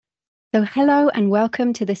So, hello and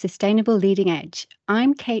welcome to the Sustainable Leading Edge.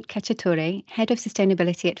 I'm Kate Cacciatore, Head of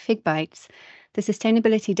Sustainability at FigBytes, the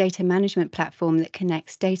sustainability data management platform that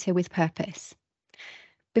connects data with purpose.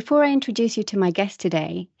 Before I introduce you to my guest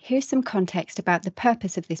today, here's some context about the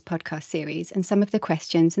purpose of this podcast series and some of the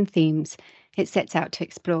questions and themes it sets out to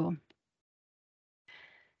explore.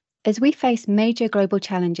 As we face major global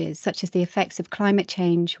challenges such as the effects of climate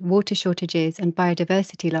change, water shortages, and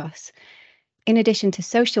biodiversity loss, in addition to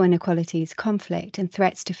social inequalities, conflict, and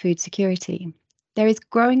threats to food security, there is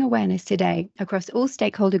growing awareness today across all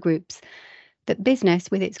stakeholder groups that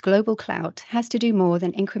business, with its global clout, has to do more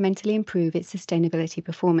than incrementally improve its sustainability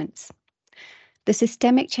performance. The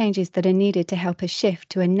systemic changes that are needed to help us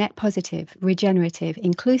shift to a net positive, regenerative,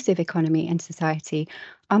 inclusive economy and society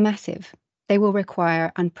are massive. They will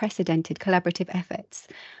require unprecedented collaborative efforts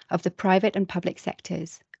of the private and public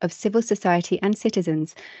sectors, of civil society and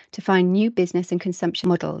citizens to find new business and consumption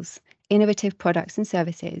models, innovative products and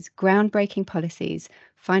services, groundbreaking policies,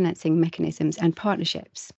 financing mechanisms, and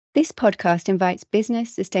partnerships. This podcast invites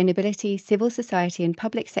business, sustainability, civil society, and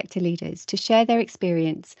public sector leaders to share their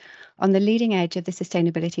experience on the leading edge of the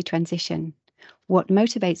sustainability transition. What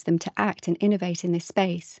motivates them to act and innovate in this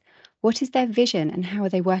space? What is their vision and how are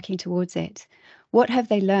they working towards it? What have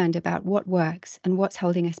they learned about what works and what's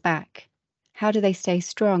holding us back? How do they stay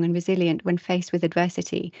strong and resilient when faced with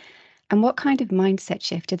adversity? And what kind of mindset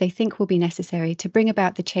shift do they think will be necessary to bring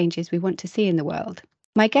about the changes we want to see in the world?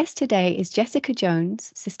 My guest today is Jessica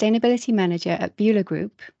Jones, Sustainability Manager at Bühler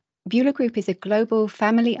Group. Bühler Group is a global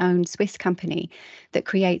family-owned Swiss company that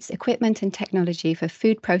creates equipment and technology for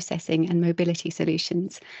food processing and mobility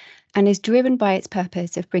solutions, and is driven by its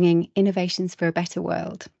purpose of bringing innovations for a better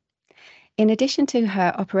world. In addition to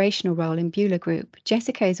her operational role in Bühler Group,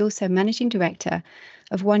 Jessica is also Managing Director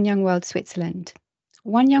of One Young World Switzerland.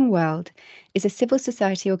 One Young World is a civil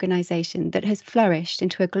society organisation that has flourished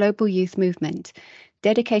into a global youth movement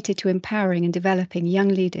dedicated to empowering and developing young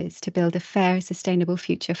leaders to build a fair, sustainable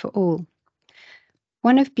future for all.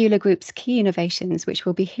 One of Bühler Group's key innovations, which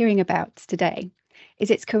we'll be hearing about today, is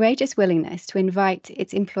its courageous willingness to invite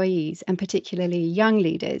its employees, and particularly young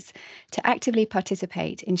leaders, to actively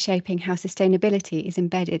participate in shaping how sustainability is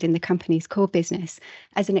embedded in the company's core business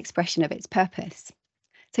as an expression of its purpose.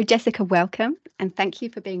 So Jessica, welcome, and thank you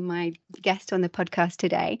for being my guest on the podcast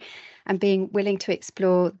today and being willing to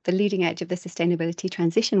explore the leading edge of the sustainability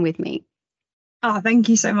transition with me. Thank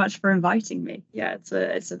you so much for inviting me. Yeah, it's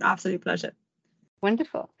an absolute pleasure.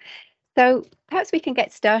 Wonderful. So perhaps we can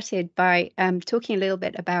get started by talking a little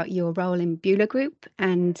bit about your role in Bühler Group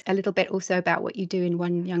and a little bit also about what you do in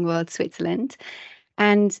One Young World Switzerland,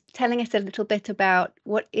 and telling us a little bit about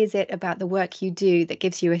what is it about the work you do that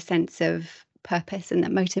gives you a sense of purpose and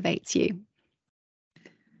that motivates you.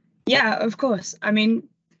 Yeah, of course. I mean,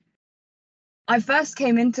 I first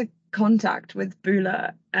came into contact with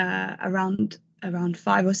Bühler around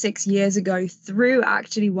 5 or 6 years ago through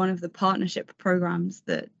actually one of the partnership programs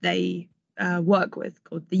that they work with,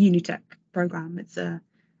 called the Unitech program. It's an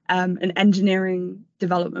engineering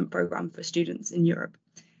development program for students in Europe.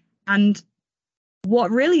 And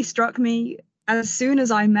what really struck me as soon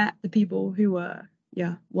as I met the people who were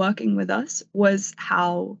working with us was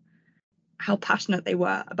how passionate they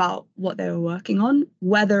were about what they were working on,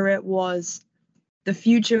 whether it was the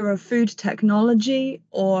future of food technology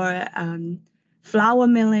or flour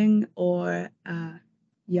milling or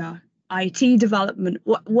IT development,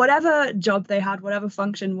 whatever job they had, whatever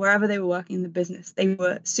function, wherever they were working in the business, they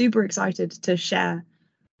were super excited to share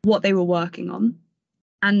what they were working on.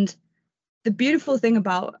 And the beautiful thing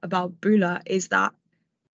about Bühler is that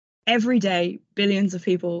every day billions of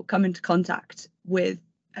people come into contact with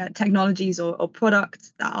technologies or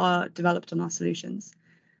products that are developed on our solutions,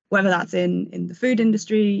 whether that's in the food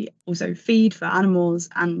industry, also feed for animals,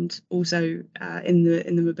 and also in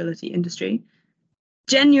the mobility industry.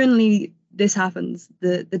 Genuinely, this happens.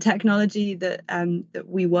 The technology that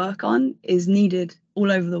we work on is needed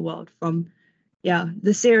all over the world, from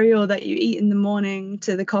the cereal that you eat in the morning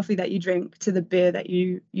to the coffee that you drink to the beer that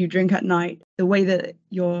you drink at night, the way that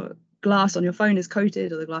your glass on your phone is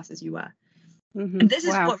coated or the glasses you wear. Mm-hmm. And this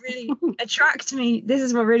is what really attracted me. This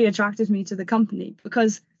is what really attracted me to the company,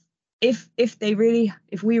 because if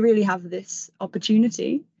we really have this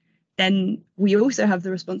opportunity, then we also have the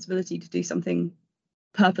responsibility to do something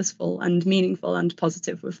purposeful and meaningful and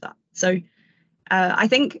positive with that. So I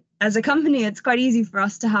think as a company, it's quite easy for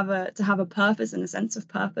us to have a purpose and a sense of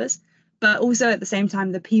purpose, but also at the same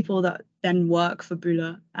time, the people that then work for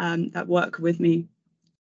Bühler, that work with me,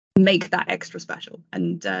 make that extra special.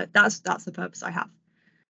 And that's the purpose I have.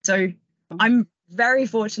 So I'm very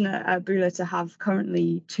fortunate at Bula to have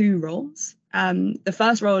currently 2 roles. The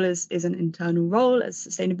first role is an internal role as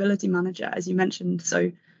sustainability manager, as you mentioned.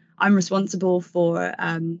 So I'm responsible for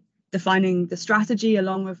defining the strategy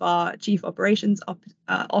along with our chief operations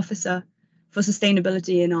officer for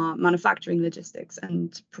sustainability in our manufacturing, logistics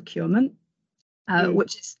and procurement,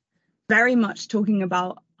 which is very much talking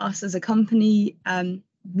about us as a company.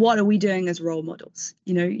 What are we doing as role models?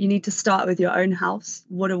 You know, you need to start with your own house.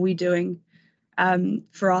 What are we doing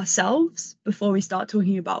for ourselves before we start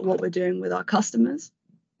talking about what we're doing with our customers?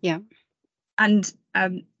 Yeah. And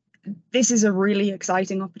this is a really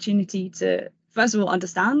exciting opportunity to, first of all,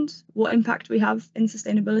 understand what impact we have in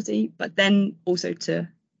sustainability, but then also to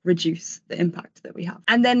reduce the impact that we have.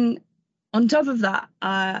 And then on top of that,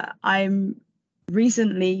 I'm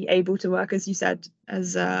recently able to work, as you said,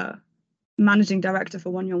 as a managing director for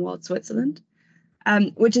One Young World Switzerland,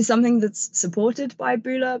 which is something that's supported by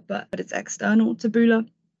Bula, but it's external to Bula.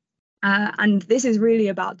 And this is really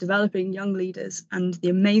about developing young leaders and the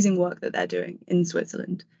amazing work that they're doing in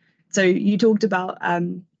Switzerland. So you talked about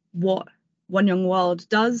what One Young World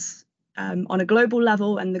does on a global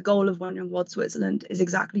level, and the goal of One Young World Switzerland is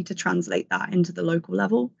exactly to translate that into the local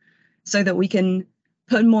level so that we can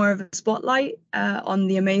put more of a spotlight on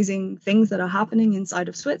the amazing things that are happening inside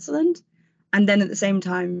of Switzerland, and then at the same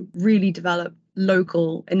time really develop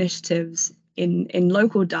local initiatives in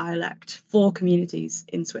local dialect for communities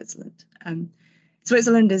in Switzerland.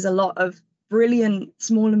 Switzerland is a lot of brilliant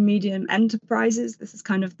small and medium enterprises. This is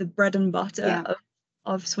kind of the bread and butter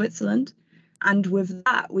of Switzerland. And with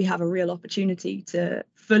that, we have a real opportunity to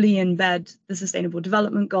fully embed the Sustainable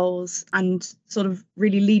Development Goals and sort of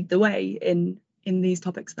really lead the way in these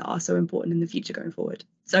topics that are so important in the future going forward.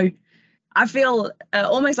 So I feel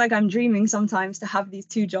almost like I'm dreaming sometimes to have these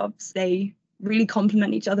 2 jobs. They really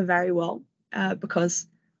complement each other very well because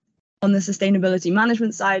on the sustainability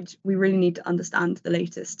management side, we really need to understand the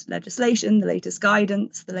latest legislation, the latest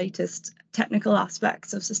guidance, the latest technical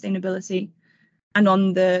aspects of sustainability. And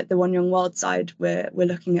on the One Young World side, we're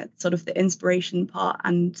looking at sort of the inspiration part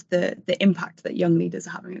and the impact that young leaders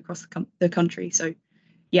are having across the country. So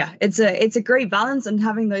yeah, it's a great balance, and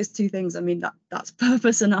having those 2 things, I mean, that's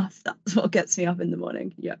purpose enough. That's what gets me up in the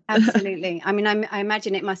morning. Yeah, absolutely. I mean, I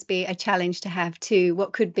imagine it must be a challenge to have 2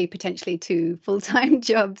 what could be potentially 2 full-time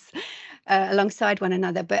jobs alongside one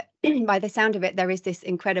another. But by the sound of it, there is this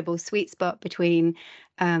incredible sweet spot between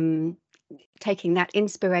taking that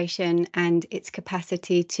inspiration and its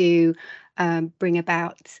capacity to bring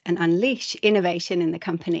about and unleash innovation in the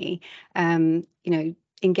company. You know,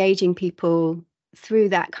 engaging people through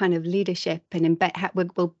that kind of leadership and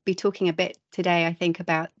we'll be talking a bit today, I think,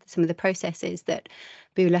 about some of the processes that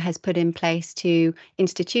Bula has put in place to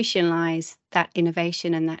institutionalize that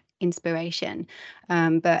innovation and that inspiration.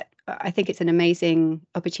 But I think it's an amazing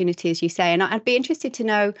opportunity, as you say. And I'd be interested to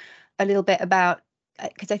know a little bit about,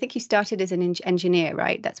 because I think you started as an engineer,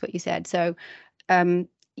 right? That's what you said. So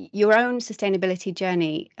your own sustainability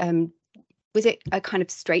journey, was it a kind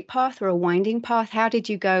of straight path or a winding path? How did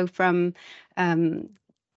you go from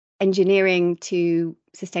engineering to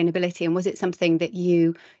sustainability? And was it something that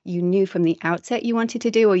you knew from the outset you wanted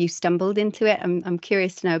to do, or you stumbled into it? I'm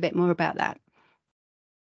curious to know a bit more about that.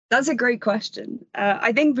 That's a great question.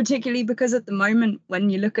 I think particularly because at the moment, when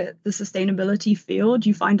you look at the sustainability field,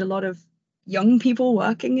 you find a lot of young people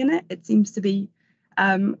working in it. It seems to be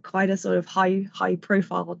quite a sort of high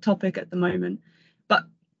profile topic at the moment. But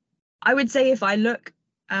I would say if I look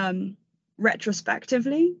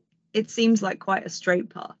retrospectively, it seems like quite a straight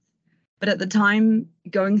path. But at the time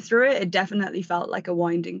going through it, it definitely felt like a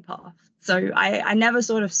winding path. So I never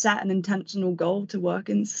sort of set an intentional goal to work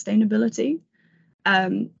in sustainability.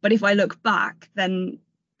 But if I look back, then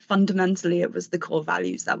fundamentally it was the core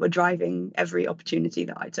values that were driving every opportunity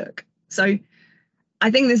that I took. So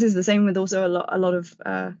I think this is the same with also a lot of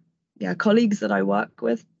colleagues that I work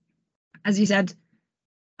with. As you said,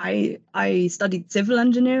 I studied civil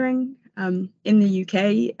engineering in the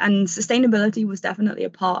UK, and sustainability was definitely a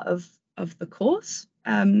part of the course.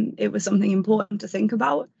 It was something important to think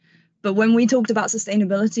about. But when we talked about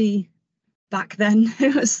sustainability back then,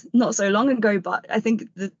 it was not so long ago, but I think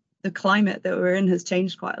the climate that we're in has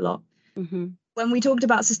changed quite a lot. Mm-hmm. When we talked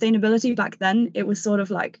about sustainability back then, it was sort of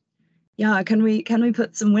like, yeah, can we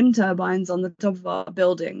put some wind turbines on the top of our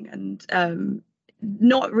building, and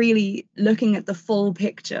not really looking at the full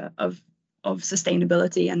picture of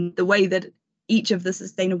sustainability and the way that each of the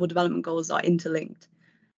Sustainable Development Goals are interlinked.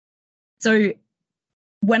 So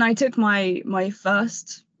when I took my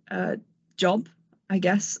first job, I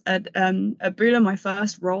guess, at Bula, my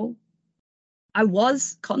first role, I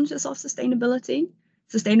was conscious of sustainability.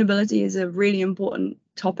 sustainability is a really important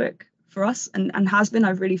topic for us, and has been.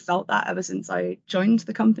 I've really felt that ever since I joined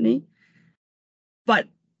the company. But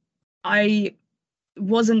I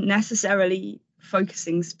wasn't necessarily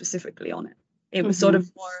focusing specifically on it. It was sort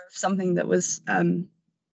of more of something that was,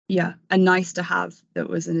 a nice to have, that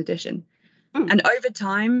was an addition. And over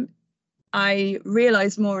time, I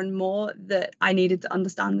realized more and more that I needed to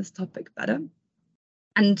understand this topic better.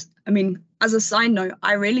 And I mean, as a side note,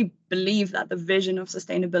 I really believe that the vision of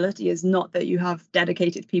sustainability is not that you have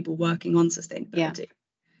dedicated people working on sustainability.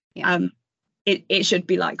 It should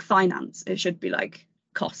be like finance. It should be like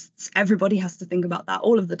costs. Everybody has to think about that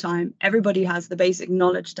all of the time. Everybody has the basic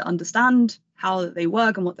knowledge to understand how they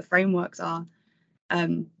work and what the frameworks are.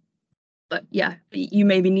 But yeah, you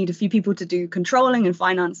maybe need a few people to do controlling and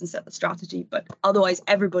finance and set the strategy, but otherwise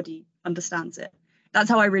everybody understands it. That's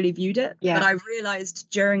how I really viewed it. Yeah. But I realized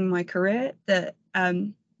during my career that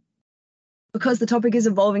because the topic is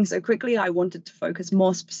evolving so quickly, I wanted to focus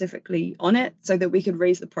more specifically on it so that we could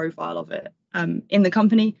raise the profile of it in the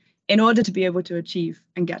company in order to be able to achieve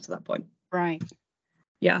and get to that point. Right.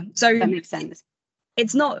 Yeah. So that makes sense.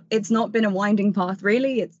 It's not been a winding path,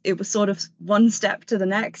 really. It was sort of one step to the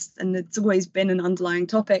next, and it's always been an underlying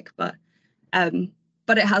topic, but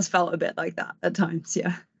it has felt a bit like that at times.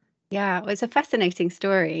 Yeah. Yeah, well, it's a fascinating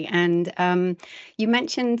story. And you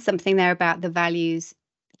mentioned something there about the values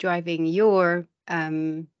driving your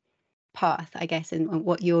path, I guess, and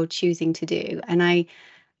what you're choosing to do. And I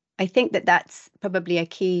think that that's probably a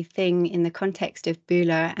key thing in the context of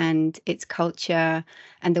Bühler and its culture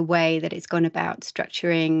and the way that it's gone about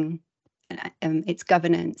structuring its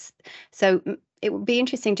governance. So it would be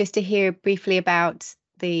interesting just to hear briefly about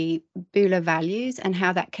the Bühler values and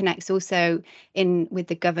how that connects also in with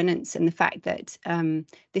the governance and the fact that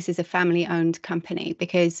this is a family-owned company,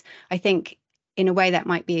 because I think in a way that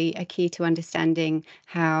might be a key to understanding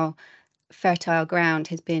how fertile ground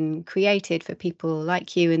has been created for people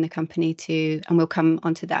like you in the company to, and we'll come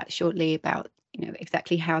onto that shortly about,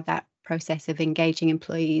 exactly how that process of engaging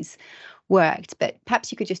employees worked. But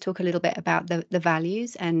perhaps you could just talk a little bit about the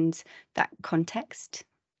values and that context.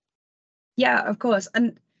 Yeah, of course.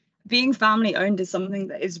 And being family owned is something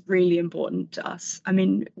that is really important to us. I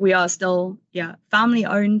mean, we are still, family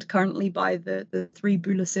owned currently by the three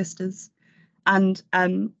Bühler sisters. And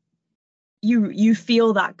you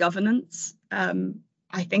feel that governance,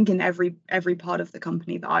 I think, in every part of the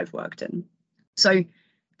company that I've worked in. So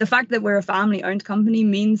the fact that we're a family-owned company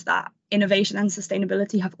means that innovation and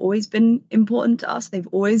sustainability have always been important to us. They've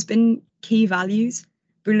always been key values.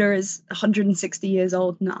 Bühler is 160 years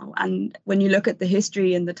old now, and when you look at the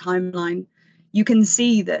history and the timeline, you can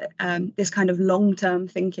see that this kind of long-term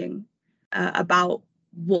thinking about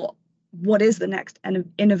what is the next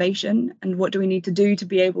innovation and what do we need to do to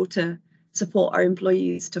be able to support our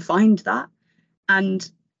employees to find that. And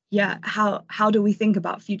how do we think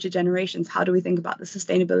about future generations? How do we think about the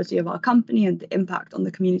sustainability of our company and the impact on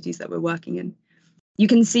the communities that we're working in? You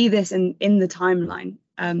can see this in the timeline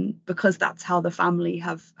because that's how the family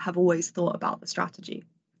have always thought about the strategy.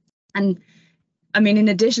 And I mean, in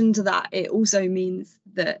addition to that, it also means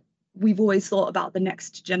that we've always thought about the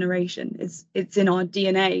next generation. It's in our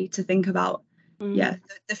DNA to think about the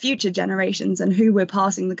future generations and who we're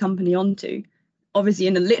passing the company on to, obviously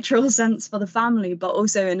in a literal sense for the family, but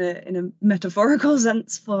also in a metaphorical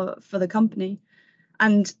sense for the company.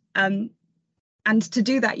 And to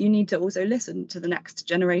do that, you need to also listen to the next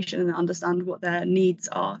generation and understand what their needs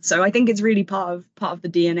are. So I think it's really part of the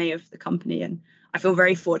DNA of the company, and I feel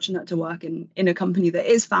very fortunate to work in a company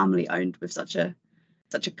that is family owned with such a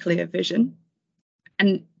clear vision.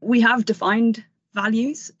 And we have defined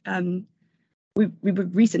values. We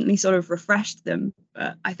recently sort of refreshed them,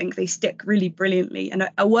 but I think they stick really brilliantly. And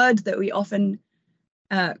a word that we often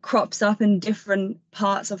crops up in different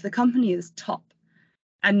parts of the company is top.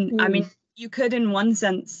 And I mean, you could in one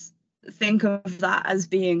sense think of that as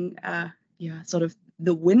being sort of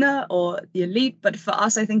the winner or the elite, but for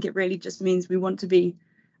us, I think it really just means we want to be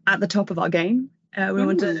at the top of our game. We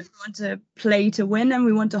want to play to win, and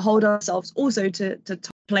we want to hold ourselves also to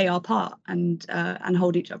play our part and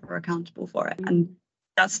hold each other accountable for it. And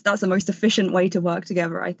that's the most efficient way to work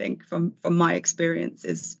together, I think, from my experience,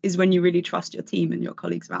 is when you really trust your team and your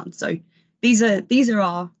colleagues around. So these are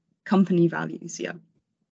our company values. Yeah,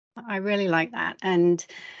 I really like that. And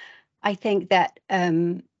I think that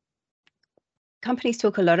companies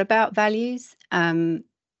talk a lot about values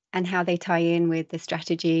and how they tie in with the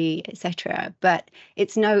strategy, etc. But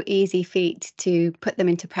it's no easy feat to put them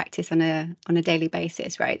into practice on a daily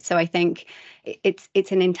basis, right? So I think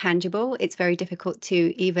it's an intangible. It's very difficult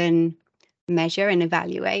to even measure and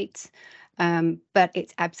evaluate. But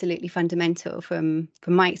it's absolutely fundamental from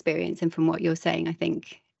my experience and from what you're saying. I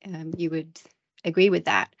think you would agree with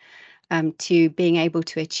that, to being able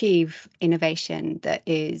to achieve innovation that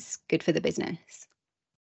is good for the business.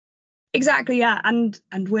 Exactly, yeah, and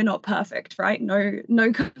we're not perfect, right?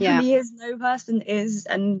 No company is, no person is,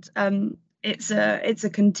 and it's a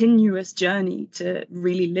continuous journey to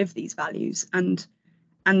really live these values and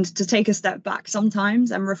to take a step back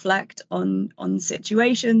sometimes and reflect on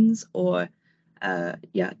situations or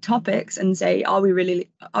topics and say, are we really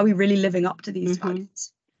living up to these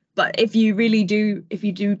values? But if you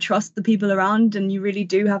do trust the people around and you really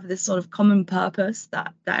do have this sort of common purpose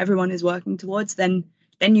that everyone is working towards, then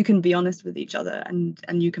you can be honest with each other and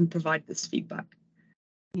you can provide this feedback.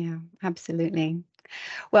 Yeah, absolutely.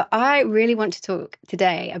 Well, I really want to talk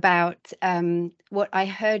today about what I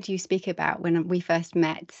heard you speak about when we first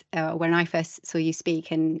met, when I first saw you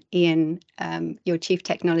speak, and Ian, your Chief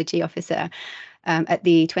Technology Officer, at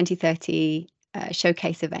the 2030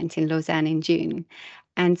 showcase event in Lausanne in June.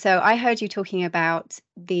 And so I heard you talking about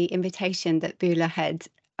the invitation that Bühler had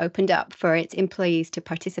opened up for its employees to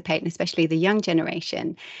participate, and especially the young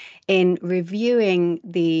generation, in reviewing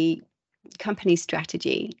the company's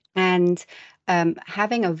strategy and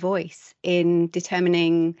having a voice in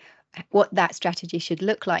determining what that strategy should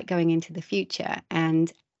look like going into the future,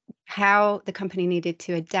 and how the company needed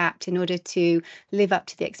to adapt in order to live up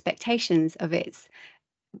to the expectations of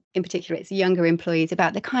in particular its younger employees,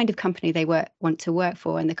 about the kind of company they want to work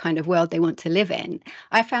for and the kind of world they want to live in.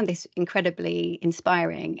 I found this incredibly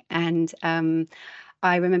inspiring, and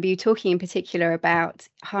I remember you talking in particular about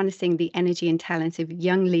harnessing the energy and talent of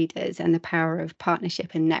young leaders and the power of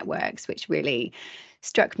partnership and networks, which really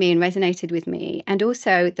struck me and resonated with me, and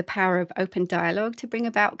also the power of open dialogue to bring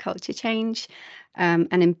about culture change, and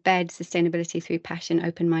embed sustainability through passion,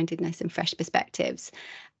 open-mindedness, and fresh perspectives.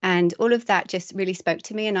 And all of that just really spoke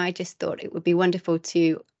to me, and I just thought it would be wonderful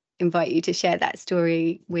to invite you to share that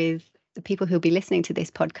story with the people who'll be listening to this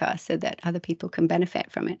podcast so that other people can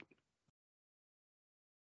benefit from it.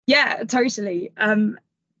 Yeah, totally.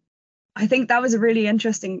 I think that was a really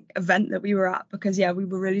interesting event that we were at, because we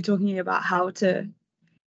were really talking about how to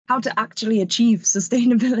actually achieve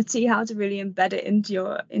sustainability, how to really embed it into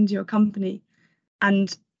your company.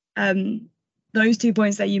 And those 2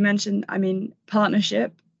 points that you mentioned, I mean,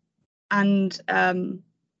 partnership and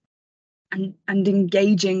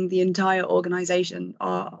engaging the entire organization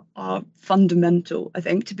are fundamental, I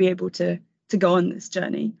think, to be able to go on this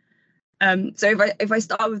journey. So if I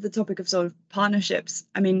start with the topic of sort of partnerships,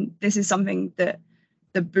 I mean, this is something that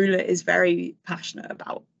the Bühler is very passionate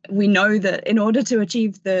about. We know that in order to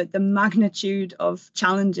achieve the magnitude of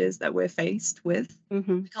challenges that we're faced with,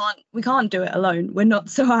 we can't do it alone. We're not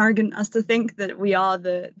so arrogant as to think that we are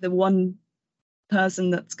the one person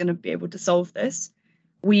that's going to be able to solve this.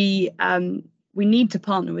 We need to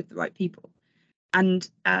partner with the right people. And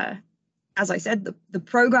as I said, the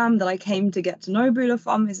program that I came to get to know Bühler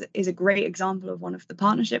from is a great example of one of the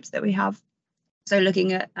partnerships that we have. So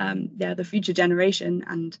looking at the future generation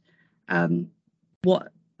and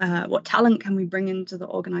what talent can we bring into the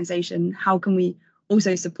organization? How can we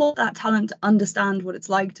also support that talent to understand what it's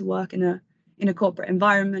like to work in a corporate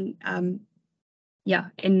environment? And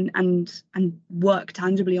work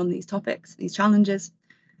tangibly on these topics, these challenges,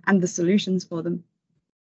 and the solutions for them.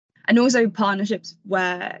 And also partnerships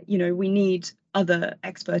where, we need other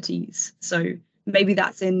expertise. So maybe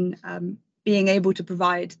that's in being able to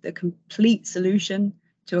provide the complete solution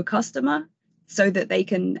to a customer so that they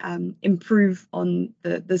can improve on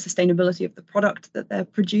the sustainability of the product that they're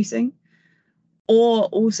producing. Or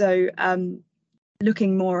also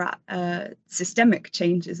looking more at systemic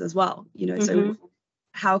changes as well. So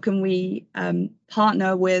how can we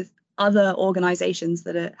partner with other organizations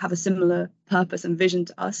that have a similar purpose and vision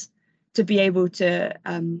to us to be able to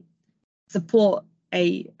support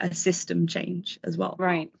a system change as well.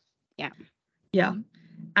 Right. Yeah.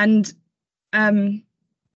 And I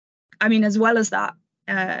mean, as well as that,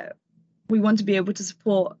 we want to be able to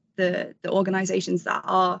support the organizations that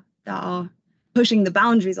are pushing the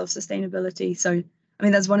boundaries of sustainability. So I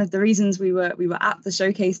mean, that's one of the reasons we were at the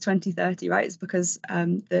Showcase 2030, right? It's because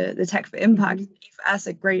the Tech for Impact, E4S,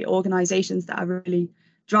 are great organizations that are really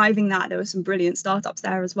driving that. There were some brilliant startups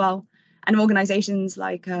there as well, and organizations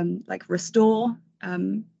like Restore,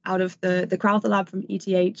 out of the Crowther Lab from ETH,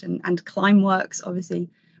 and Climeworks. Obviously,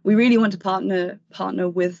 we really want to partner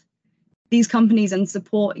with these companies and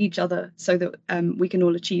support each other so that we can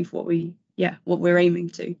all achieve what we're aiming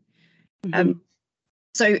to.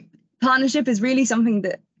 So partnership is really something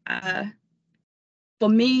that, for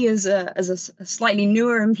me as a slightly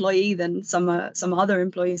newer employee than some other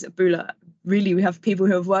employees at Bühler, really, we have people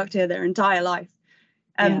who have worked here their entire life.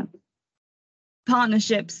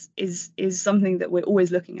 Partnerships is something that we're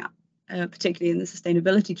always looking at, particularly in the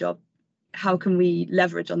sustainability job. How can we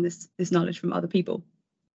leverage on this knowledge from other people?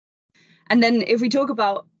 And then if we talk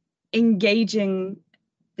about engaging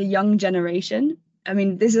the young generation, I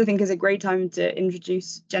mean, this I think is a great time to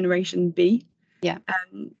introduce Generation B. Yeah.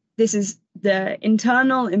 This is the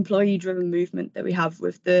internal employee-driven movement that we have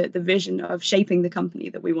with the vision of shaping the company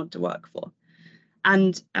that we want to work for.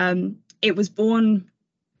 And it was born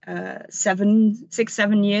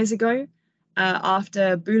 7 years ago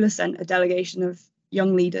after Bula sent a delegation of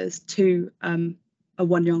young leaders to a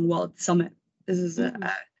One Young World Summit. This is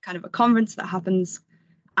a kind of a conference that happens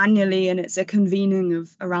annually, and it's a convening of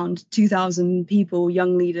around 2,000 people,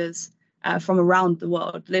 young leaders from around the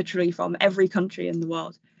world, literally from every country in the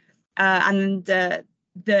world. And the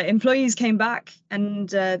employees came back and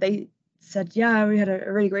they said, yeah, we had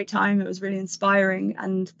a really great time. It was really inspiring.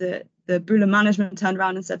 And the Bula management turned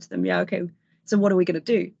around and said to them, yeah, okay, so what are we going to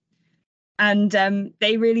do? And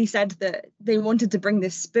they really said that they wanted to bring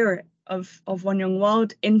this spirit of One Young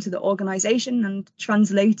World into the organization and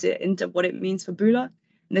translate it into what it means for Bula.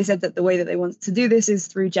 And they said that the way that they want to do this is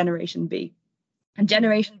through Generation B. And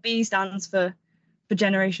Generation B stands for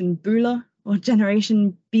Generation Bula, or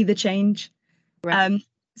Generation Be the Change. Right.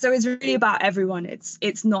 So it's really about everyone.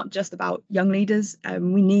 It's not just about young leaders.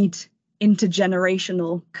 We need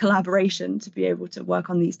intergenerational collaboration to be able to work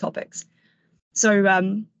on these topics.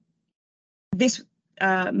 So this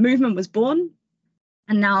movement was born,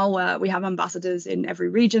 and now we have ambassadors in every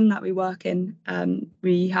region that we work in.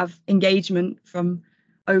 We have engagement from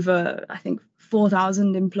over, I think,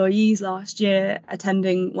 4,000 employees last year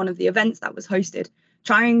attending one of the events that was hosted,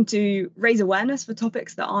 trying to raise awareness for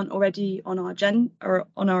topics that aren't already on our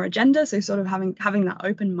agenda. So sort of having that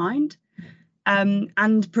open mind,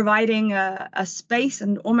 and providing a space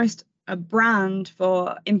and almost a brand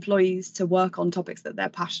for employees to work on topics that they're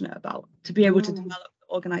passionate about, to be able to develop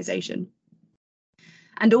the organization,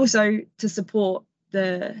 and also to support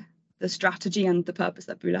the strategy and the purpose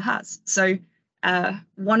that Bula has. So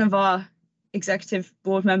one of our executive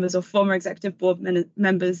board members, or former executive board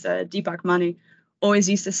members, Deepak Manu, always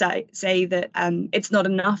used to say that it's not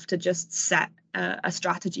enough to just set a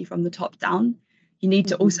strategy from the top down. You need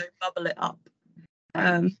to also bubble it up.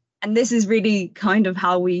 And this is really kind of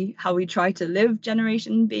how we try to live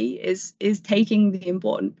Generation B, is taking the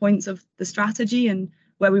important points of the strategy and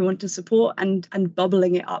where we want to support and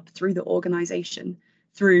bubbling it up through the organization,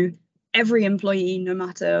 through every employee, no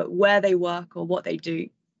matter where they work or what they do,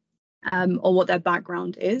 or what their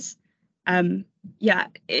background is. Giving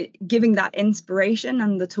that inspiration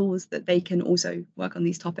and the tools that they can also work on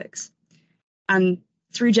these topics. And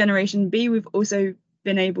through Generation B, we've also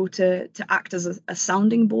been able to act as a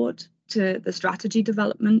sounding board to the strategy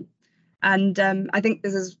development. And I think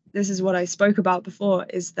this is what I spoke about before,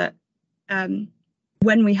 is that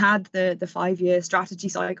when we had the 5-year strategy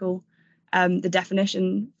cycle, the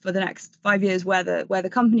definition for the next 5 years where the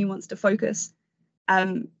company wants to focus,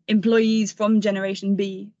 employees from Generation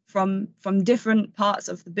B from different parts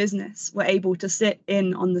of the business were able to sit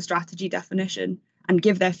in on the strategy definition and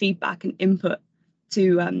give their feedback and input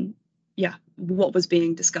to what was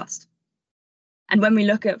being discussed. And when we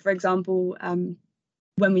look at, for example,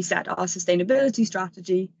 when we set our sustainability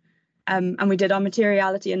strategy and we did our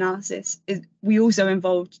materiality analysis, we also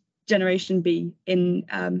involved Generation B in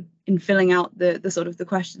filling out the sort of the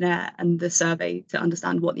questionnaire and the survey to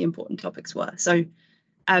understand what the important topics were. So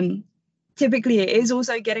typically it is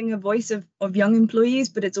also getting a voice of young employees,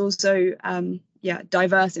 but it's also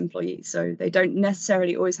diverse employees. So they don't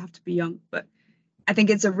necessarily always have to be young, but I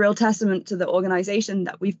think it's a real testament to the organization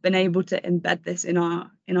that we've been able to embed this in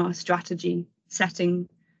our strategy setting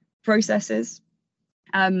processes,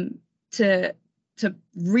 to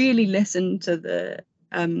really listen to the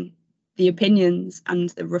opinions and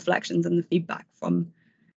the reflections and the feedback from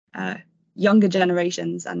younger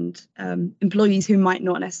generations and employees who might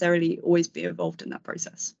not necessarily always be involved in that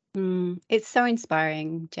process. It's so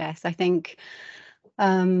inspiring, Jess. I think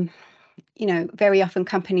very often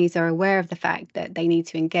companies are aware of the fact that they need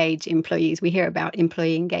to engage employees. We hear about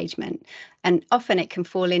employee engagement, and often it can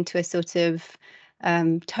fall into a sort of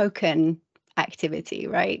token activity,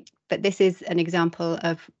 right? But this is an example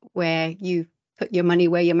of where you put your money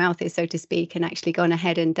where your mouth is, so to speak, and actually gone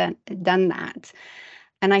ahead and done that.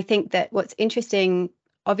 And I think that what's interesting,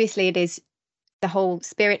 obviously, it is the whole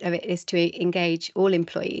spirit of it is to engage all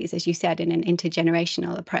employees, as you said, in an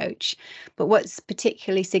intergenerational approach. But what's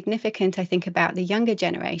particularly significant, I think, about the younger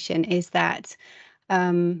generation is that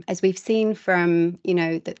as we've seen from,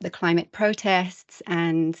 the climate protests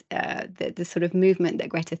and the sort of movement that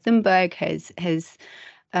Greta Thunberg has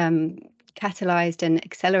catalyzed and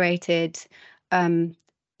accelerated,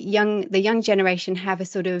 the young generation have a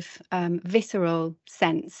sort of visceral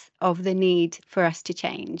sense of the need for us to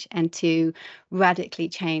change and to radically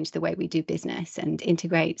change the way we do business and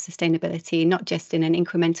integrate sustainability, not just in an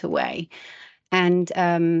incremental way. And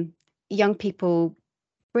young people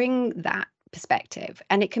bring that perspective,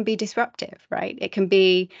 and it can be disruptive, right? It can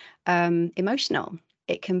be emotional,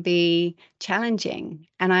 it can be challenging.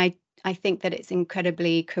 And I think that it's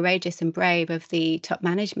incredibly courageous and brave of the top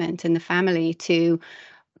management and the family to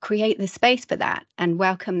create the space for that and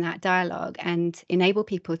welcome that dialogue and enable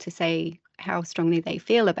people to say how strongly they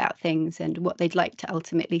feel about things and what they'd like to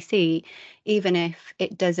ultimately see, even if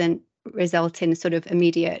it doesn't result in sort of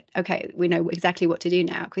immediate, okay, we know exactly what to do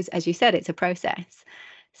now, because as you said, it's a process.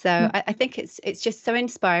 So I think it's just so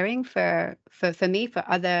inspiring for me, for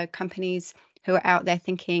other companies who are out there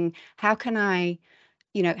thinking, how can I,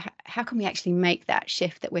 how can we actually make that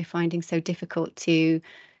shift that we're finding so difficult to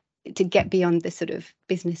get beyond the sort of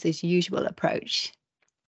business as usual approach?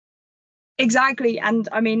 Exactly. And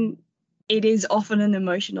I mean, it is often an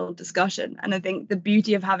emotional discussion. And I think the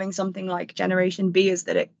beauty of having something like Generation B is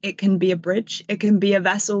that it can be a bridge. It can be a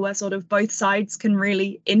vessel where sort of both sides can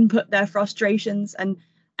really input their frustrations,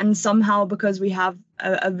 and somehow, because we have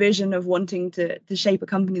a vision of wanting to shape a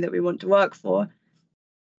company that we want to work for,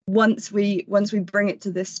 once we bring it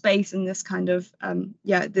to this space and this kind of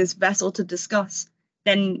this vessel to discuss,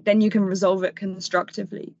 then you can resolve it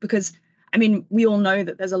constructively. Because I mean, we all know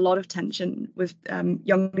that there's a lot of tension with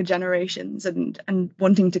younger generations and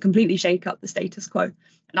wanting to completely shake up the status quo.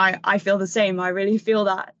 And I feel the same. I really feel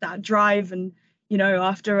that drive. And,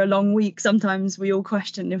 after a long week, sometimes we all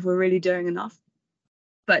question if we're really doing enough.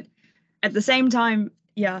 But at the same time,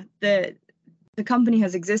 the company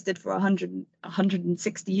has existed for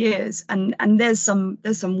 160 years. And there's some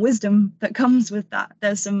wisdom that comes with that.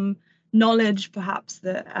 There's some knowledge, perhaps,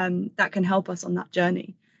 that can help us on that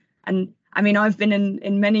journey. And I mean, I've been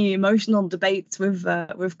in many emotional debates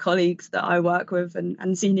with colleagues that I work with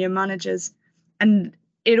and senior managers, and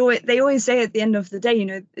they always say at the end of the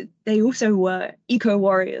day, they also were eco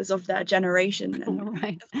warriors of their generation, and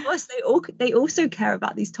Right. Of course they also care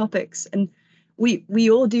about these topics, and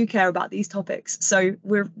we all do care about these topics. So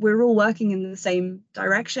we're all working in the same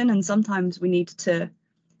direction, and sometimes we need to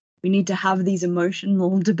have these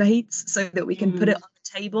emotional debates so that we can put it on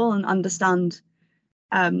the table and understand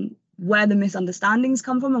where the misunderstandings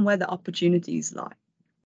come from and where the opportunities lie.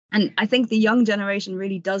 And I think the young generation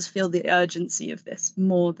really does feel the urgency of this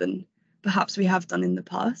more than perhaps we have done in the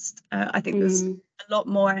past. I think there's a lot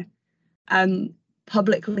more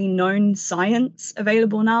publicly known science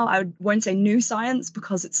available now. I won't say new science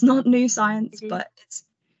because it's not new science, but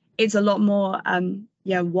it's a lot more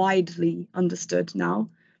widely understood now.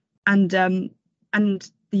 And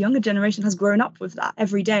the younger generation has grown up with that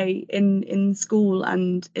every day in school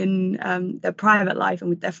and in their private life and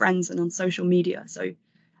with their friends and on social media. So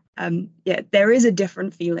there is a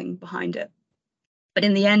different feeling behind it. But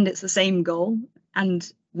in the end, it's the same goal, and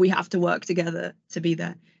we have to work together to be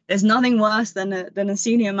there. There's nothing worse than a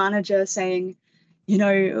senior manager saying,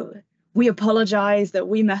 we apologize that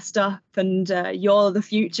we messed up and you're the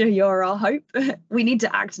future, you're our hope. We need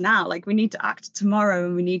to act now. Like, we need to act tomorrow,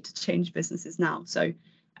 and we need to change businesses now. So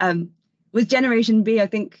with Generation B, I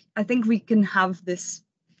think we can have this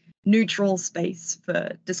neutral space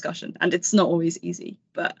for discussion, and it's not always easy,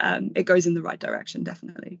 but it goes in the right direction,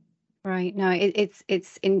 definitely. Right. No,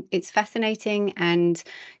 it's fascinating and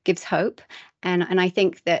gives hope. And I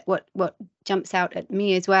think that what jumps out at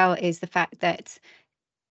me as well is the fact that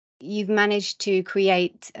you've managed to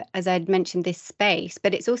create, as I'd mentioned, this space,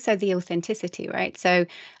 but it's also the authenticity, right? So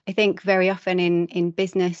I think very often in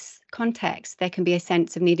business context, there can be a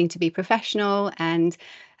sense of needing to be professional and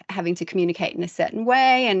having to communicate in a certain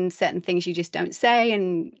way, and certain things you just don't say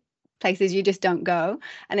and places you just don't go.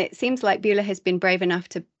 And it seems like Beulah has been brave enough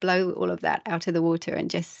to blow all of that out of the water and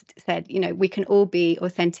just said, we can all be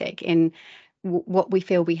authentic in what we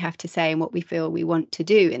feel we have to say and what we feel we want to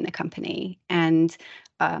do in the company. And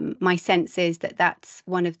my sense is that that's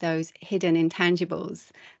one of those hidden intangibles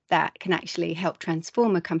that can actually help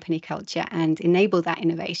transform a company culture and enable that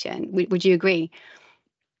innovation. Would you agree?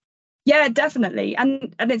 Yeah, definitely.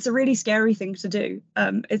 And it's a really scary thing to do.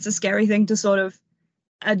 It's a scary thing to sort of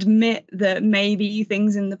admit that maybe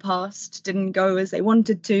things in the past didn't go as they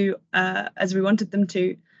wanted to, as we wanted them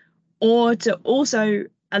to, or to also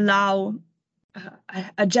allow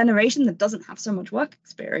a generation that doesn't have so much work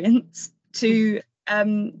experience to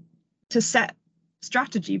set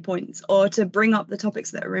strategy points or to bring up the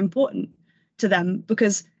topics that are important to them,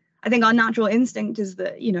 because I think our natural instinct is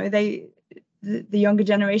that, you know, the younger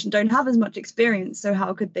generation don't have as much experience, so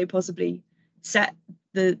how could they possibly set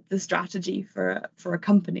the strategy for a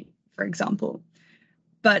company, for example.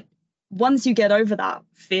 But once you get over that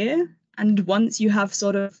fear, and once you have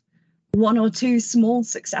sort of one or two small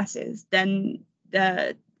successes, then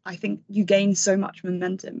I think you gain so much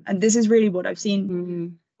momentum. And this is really what I've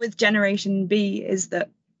seen with Generation B, is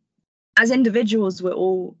that as individuals, we're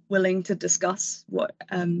all willing to discuss what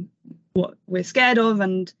we're scared of,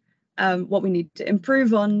 and what we need to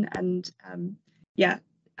improve on, and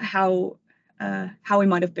how we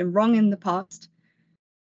might have been wrong in the past.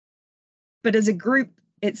 But as a group,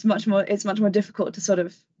 it's much more difficult to sort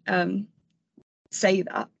of say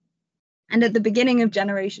that. And at the beginning of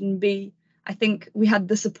Generation B, I think we had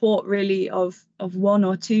the support really of one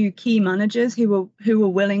or two key managers who were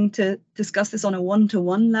willing to discuss this on a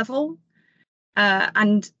one-to-one level,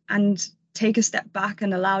 and take a step back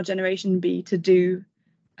and allow Generation B to do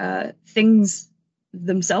things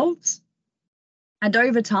themselves. And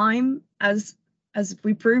over time, as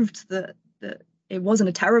we proved that it wasn't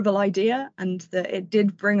a terrible idea and that it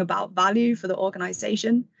did bring about value for the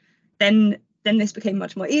organization, then this became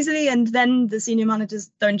much more easily. And then the senior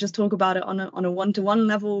managers don't just talk about it on a one-to-one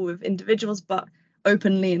level with individuals, but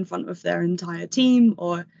openly in front of their entire team,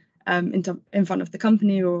 or in front of the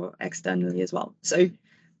company, or externally as well. So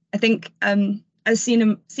I think as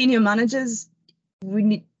senior managers,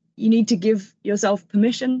 you need to give yourself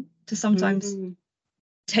permission to sometimes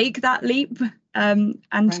take that leap,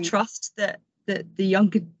 and trust that the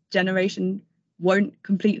younger generation won't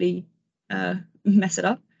completely mess it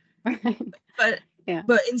up. But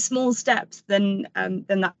in small steps, then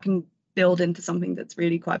that can build into something that's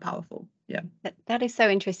really quite powerful. Yeah, that is so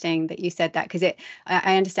interesting that you said that, because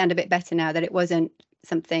I understand a bit better now that it wasn't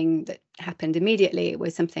something that happened immediately. It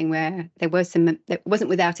was something where it wasn't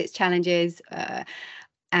without its challenges,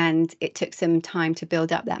 and it took some time to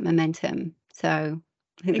build up that momentum. So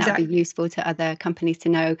I think that would be useful to other companies to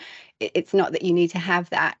know. It's not that you need to have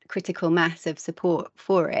that critical mass of support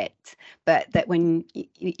for it, but that when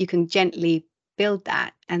you can gently build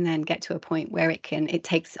that and then get to a point where it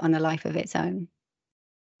takes on a life of its own.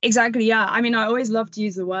 Exactly. Yeah. I mean, I always love to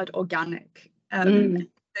use the word organic. The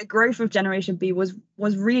growth of Generation B was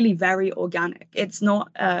really very organic. It's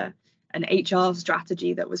not an HR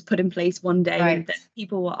strategy that was put in place one day and that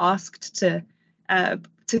people were asked to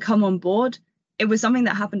come on board. It was something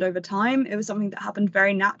that happened over time. It was something that happened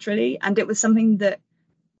very naturally, and it was something that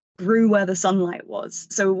grew where the sunlight was.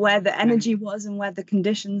 So where the energy was and where the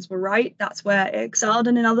conditions were right, that's where it excelled.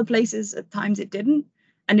 And in other places, at times it didn't.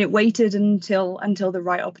 And it waited until the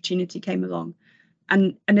right opportunity came along.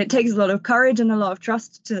 And it takes a lot of courage and a lot of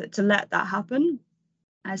trust to let that happen.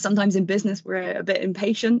 Sometimes in business, we're a bit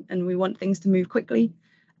impatient and we want things to move quickly.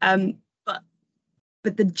 But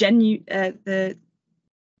the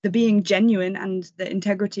being genuine and the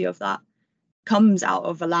integrity of that comes out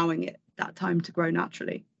of allowing it that time to grow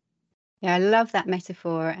naturally. Yeah, I love that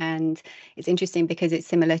metaphor, and it's interesting because it's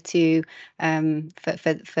similar to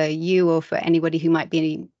for you or for anybody who might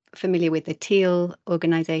be familiar with the Teal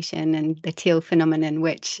organization and the Teal phenomenon,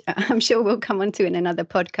 which I'm sure we'll come on to in another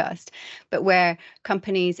podcast, but where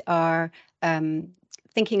companies are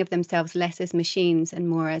thinking of themselves less as machines and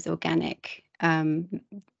more as organic.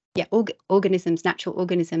 Organisms, natural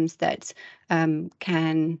organisms that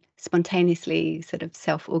can spontaneously sort of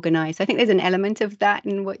self-organize. So I think there's an element of that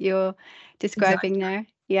in what you're describing there.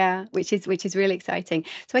 Yeah, which is really exciting.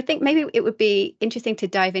 So I think maybe it would be interesting to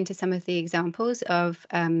dive into some of the examples of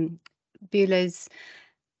Beulah's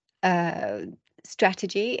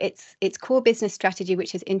strategy. It's core business strategy,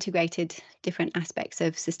 which has integrated different aspects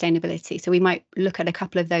of sustainability. So we might look at a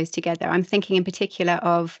couple of those together. I'm thinking in particular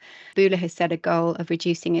of Beulah has set a goal of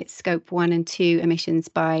reducing its scope 1 and 2 emissions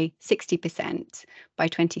by 60% by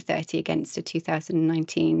 2030 against a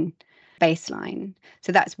 2019 baseline.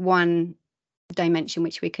 So that's one dimension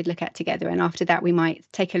which we could look at together. And after that, we might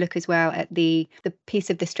take a look as well at the piece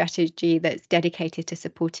of the strategy that's dedicated to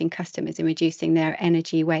supporting customers in reducing their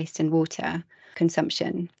energy waste and water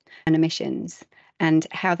consumption and emissions, and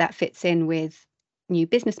how that fits in with new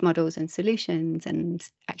business models and solutions, and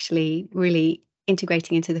actually really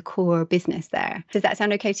integrating into the core business there. Does that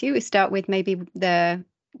sound okay to you? We start with maybe the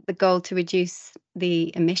goal to reduce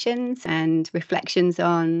the emissions and reflections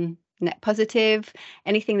on net positive.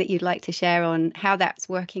 Anything that you'd like to share on how that's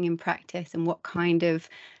working in practice and what kind of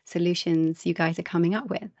solutions you guys are coming up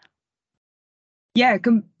with? Yeah,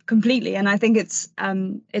 completely. And I think it's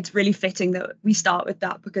really fitting that we start with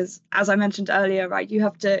that, because as I mentioned earlier, right, you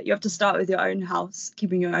have to start with your own house,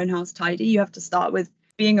 keeping your own house tidy. You have to start with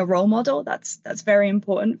being a role model. That's very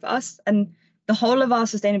important for us. And the whole of our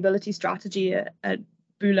sustainability strategy at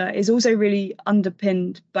Bula is also really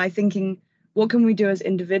underpinned by thinking, what can we do as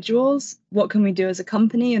individuals? What can we do as a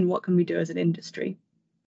company? And what can we do as an industry?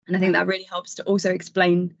 And I think that really helps to also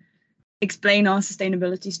explain our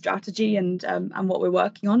sustainability strategy and what we're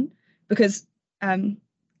working on. Because in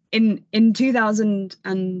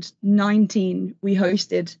 2019 we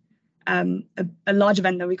hosted a large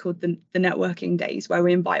event that we called the Networking Days, where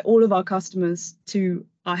we invite all of our customers to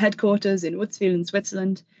our headquarters in Woodsville in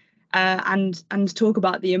Switzerland, and talk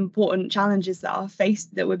about the important challenges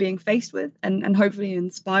that we're being faced with, and hopefully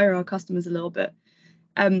inspire our customers a little bit.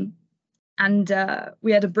 And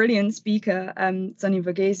we had a brilliant speaker, Sonny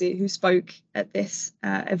Verghese, who spoke at this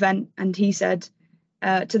event, and he said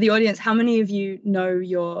to the audience, how many of you know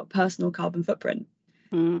your personal carbon footprint?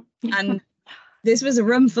 And this was a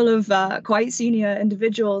room full of quite senior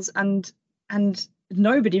individuals, and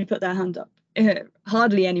nobody put their hand up,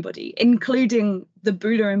 hardly anybody, including the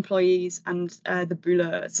Bula employees and the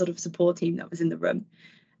Bula sort of support team that was in the room.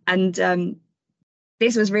 And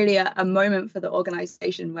this was really a moment for the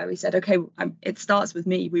organization where we said, okay, it starts with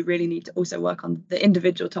me. We really need to also work on the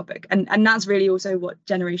individual topic. And that's really also what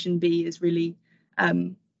Generation B is really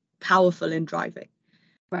powerful in driving.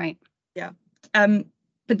 Right. Yeah.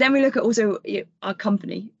 But then we look at also our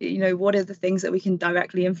company, what are the things that we can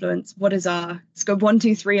directly influence? What is our scope 1,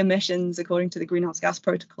 2, 3 emissions according to the Greenhouse Gas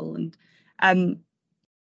Protocol? And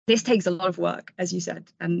this takes a lot of work, as you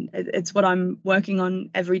said, and it's what I'm working on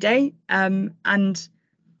every day. And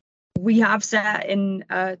we have set in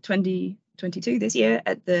 2022, this year,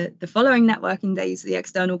 at the following networking days, the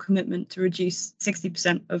external commitment to reduce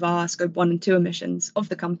 60% of our scope 1 and 2 emissions of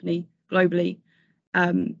the company globally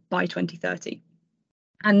by 2030.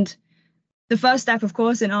 And the first step, of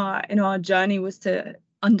course, in our journey was to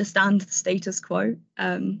understand the status quo.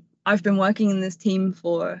 I've been working in this team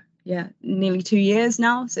for nearly 2 years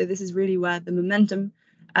now, so this is really where the momentum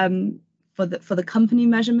for the company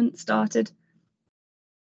measurement started.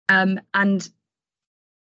 And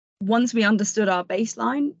once we understood our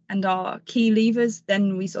baseline and our key levers,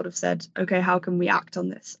 then we sort of said, okay, how can we act on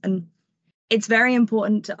this? And it's very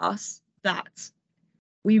important to us that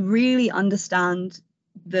we really understand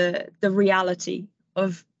the reality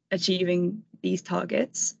of achieving these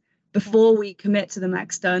targets before we commit to them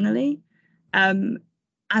externally,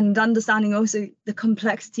 and understanding also the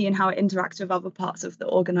complexity and how it interacts with other parts of the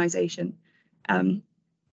organization.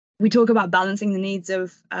 We talk about balancing the needs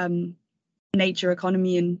of nature,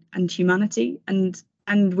 economy, and humanity, and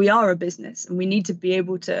we are a business, and we need to be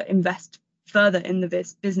able to invest further in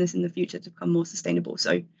the business in the future to become more sustainable.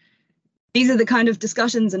 So these are the kind of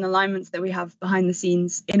discussions and alignments that we have behind the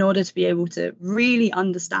scenes in order to be able to really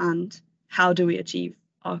understand how do we achieve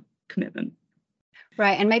our commitment.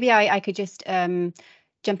 Right. And maybe I could just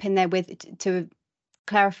jump in there to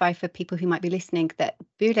clarify for people who might be listening that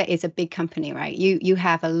Bula is a big company, right? You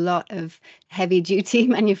have a lot of heavy duty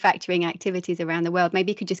manufacturing activities around the world.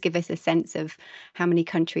 Maybe you could just give us a sense of how many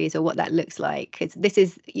countries or what that looks like. Because this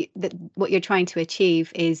is what you're trying to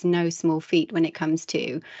achieve is no small feat when it comes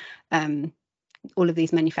to all of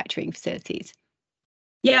these manufacturing facilities.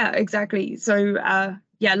 Yeah, exactly. So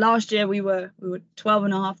last year we were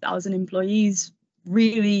 12,500 employees,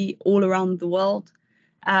 really all around the world.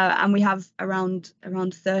 And we have around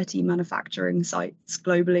 30 manufacturing sites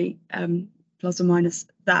globally, plus or minus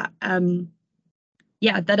that,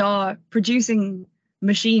 that are producing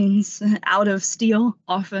machines out of steel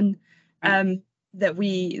often, that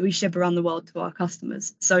we ship around the world to our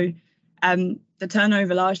customers. So the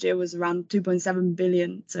turnover last year was around 2.7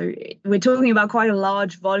 billion. So we're talking about quite a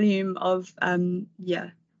large volume of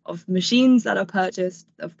machines that are purchased,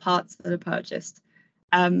 of parts that are purchased.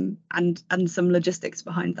 And some logistics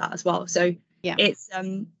behind that as well. So it's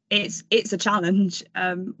a challenge.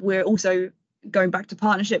 We're also, going back to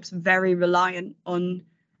partnerships, very reliant on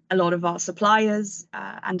a lot of our suppliers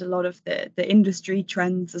and a lot of the industry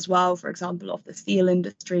trends as well. For example, of the steel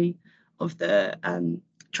industry, of the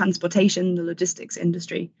transportation, the logistics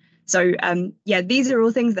industry. So these are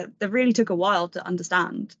all things that really took a while to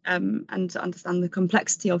understand, and to understand the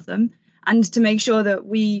complexity of them. And to make sure that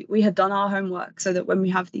we had done our homework, so that when we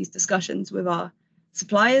have these discussions with our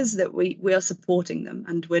suppliers, that we are supporting them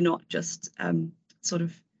and we're not just sort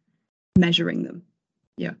of measuring them.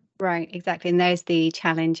 Yeah. Right, exactly. And there's the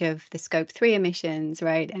challenge of the scope 3 emissions,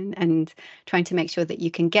 right? And trying to make sure that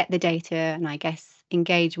you can get the data and I guess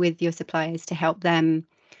engage with your suppliers to help them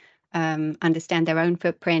understand their own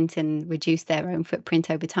footprint and reduce their own footprint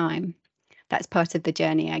over time. That's part of the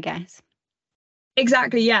journey, I guess.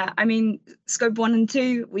 Exactly, yeah. I mean, scope 1 and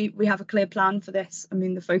 2, we have a clear plan for this. I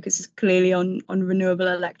mean, the focus is clearly on renewable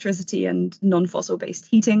electricity and non-fossil based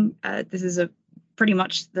heating. This is pretty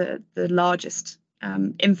much the largest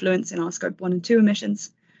influence in our scope 1 and 2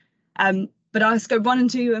 emissions. But our scope 1 and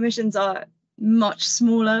 2 emissions are much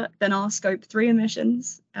smaller than our scope 3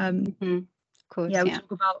 emissions. Of course, we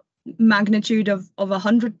talk about magnitude of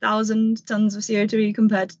 100,000 tons of CO2e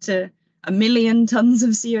compared to 1 million tons of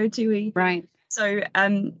CO2e. Right. So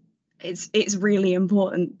it's really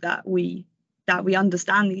important that we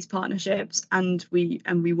understand these partnerships and we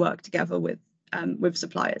work together with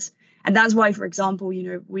suppliers. And that's why, for example,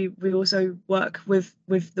 we also work with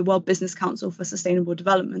the World Business Council for Sustainable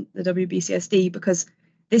Development, the WBCSD, because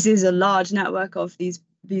this is a large network of these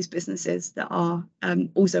businesses that are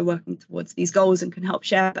also working towards these goals and can help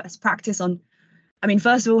share best practice on, I mean,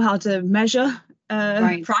 first of all, how to measure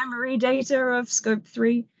primary data of scope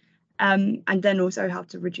 3. And then also how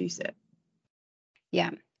to reduce it. Yeah,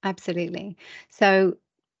 absolutely. So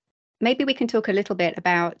maybe we can talk a little bit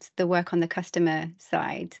about the work on the customer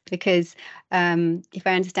side, because if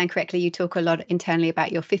I understand correctly, you talk a lot internally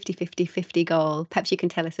about your 50-50-50 goal. Perhaps you can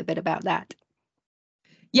tell us a bit about that.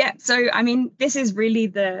 Yeah, so I mean, this is really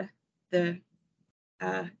the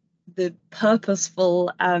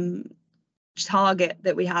purposeful target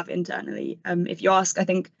that we have internally. If you ask, I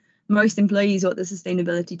think, most employees what the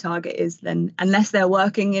sustainability target is, then unless they're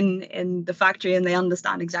working in the factory and they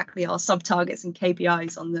understand exactly our sub targets and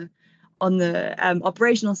KPIs on the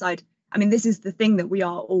operational side, I mean, this is the thing that we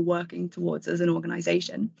are all working towards as an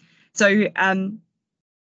organization. So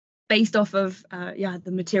based off of the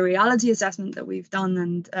materiality assessment that we've done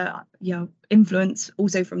and influence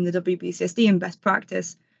also from the WBCSD and best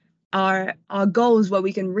practice, our goals where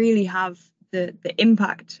we can really have the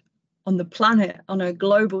impact on the planet on a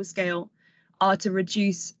global scale are to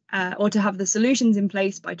reduce or to have the solutions in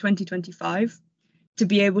place by 2025 to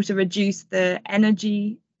be able to reduce the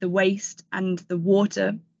energy, the waste and the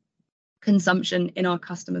water consumption in our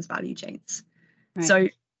customers' value chains. Right. So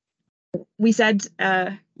we said,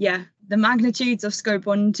 the magnitudes of scope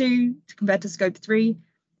 1 and 2 compared to scope 3,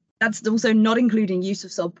 that's also not including use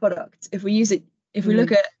of sold products. If we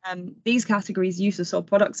look at these categories, use of sold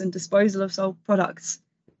products and disposal of sold products,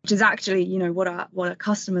 which is actually, what our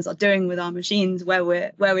customers are doing with our machines, where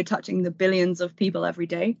we're touching the billions of people every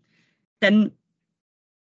day, then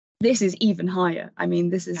this is even higher. I mean,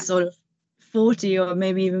 this is sort of 40 or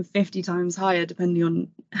maybe even 50 times higher, depending on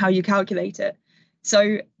how you calculate it.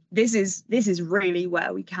 So this is really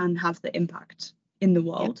where we can have the impact in the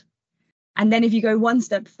world. Yeah. And then if you go one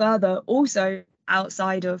step further, also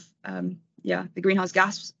outside of the greenhouse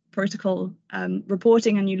gas protocol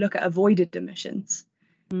reporting, and you look at avoided emissions,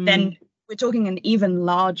 then we're talking an even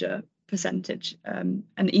larger percentage,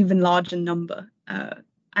 an even larger number,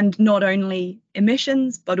 and not only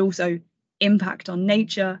emissions, but also impact on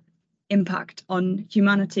nature, impact on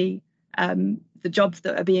humanity, the jobs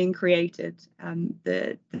that are being created,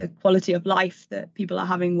 the quality of life that people are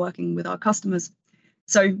having working with our customers.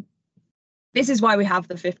 So this is why we have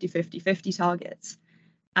the 50-50-50 targets.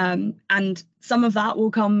 And some of that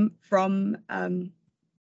will come from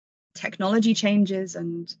technology changes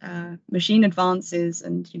and machine advances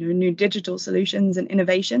and new digital solutions and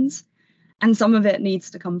innovations, and some of it needs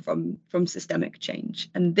to come from systemic change.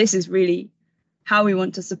 And this is really how we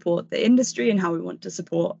want to support the industry and how we want to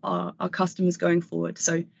support our customers going forward.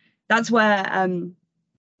 So that's where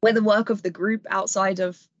the work of the group outside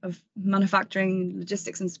of manufacturing,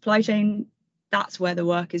 logistics and supply chain, that's where the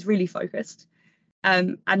work is really focused.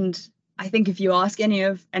 And I think if you ask any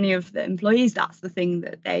of the employees, that's the thing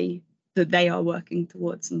that they are working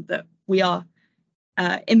towards and that we are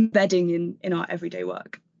embedding in our everyday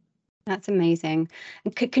work. That's amazing.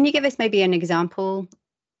 Can you give us maybe an example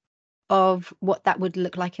of what that would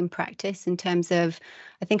look like in practice in terms of,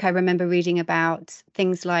 I think I remember reading about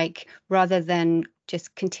things like, rather than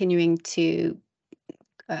just continuing to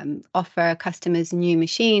offer customers new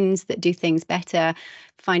machines that do things better,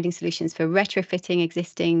 finding solutions for retrofitting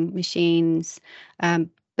existing machines.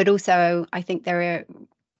 But also, I think there are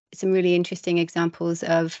some really interesting examples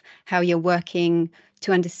of how you're working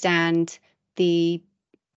to understand the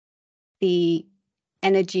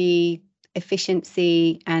energy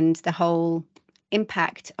efficiency and the whole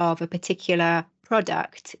impact of a particular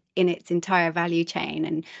product in its entire value chain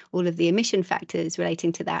and all of the emission factors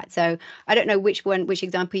relating to that. So I don't know which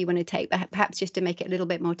example you want to take, but perhaps just to make it a little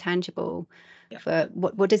bit more tangible for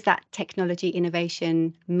what does that technology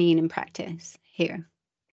innovation mean in practice here?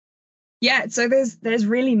 Yeah, so there's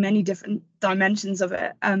really many different dimensions of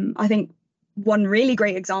it. I think one really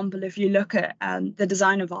great example, if you look at the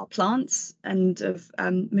design of our plants and of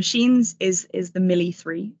machines, is the Millie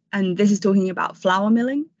 3, and this is talking about flour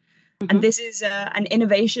milling. And this is an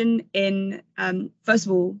innovation in, first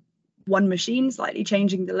of all, one machine, slightly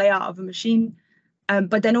changing the layout of a machine,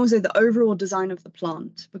 but then also the overall design of the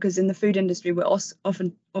plant, because in the food industry we're also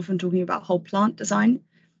often talking about whole plant design.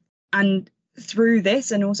 And through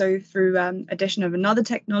this, and also through addition of another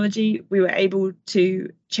technology, we were able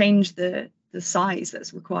to change the size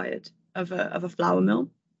that's required of a flour mill.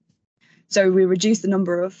 So we reduced the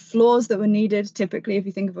number of floors that were needed. Typically, if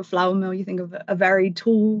you think of a flour mill, you think of a very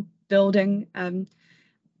tall building,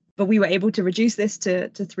 but we were able to reduce this to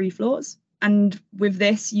 3 floors. And with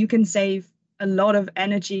this, you can save a lot of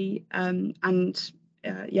energy and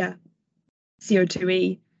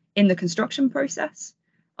CO2e in the construction process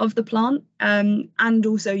of the plant, and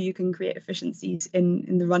also you can create efficiencies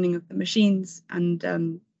in the running of the machines and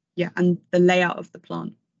and the layout of the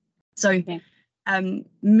plant. So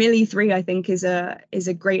Millie 3, I think, is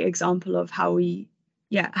a great example of how we've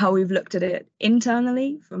looked at it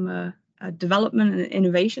internally from a development and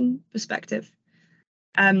innovation perspective.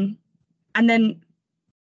 And then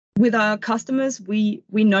with our customers, we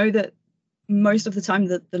know that most of the time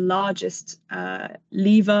that the largest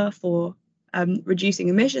lever for reducing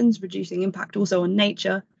emissions, reducing impact also on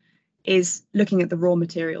nature, is looking at the raw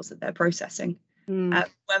materials that they're processing.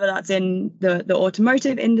 Whether that's in the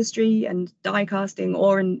automotive industry and die casting,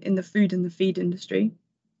 or in the food and the feed industry.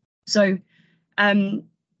 So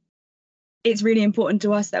it's really important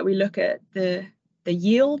to us that we look at the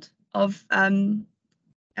yield of our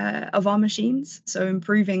machines, so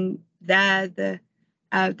improving the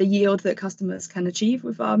yield that customers can achieve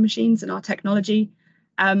with our machines and our technology.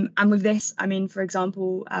 And with this, I mean, for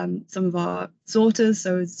example, some of our sorters,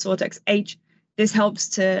 so Sortex H, this helps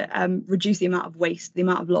to reduce the amount of waste, the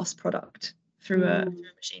amount of lost product through a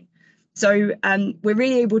machine. So we're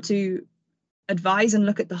really able to advise and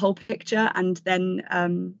look at the whole picture, and then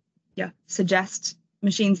suggest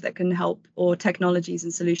machines that can help, or technologies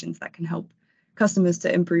and solutions that can help customers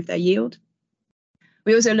to improve their yield.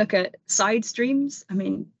 We also look at side streams. I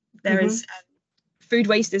mean, there is food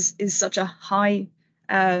waste is such a high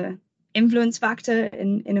influence factor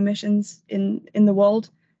in emissions in the world,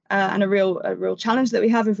 and a real challenge that we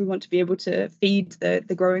have if we want to be able to feed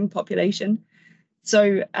the growing population.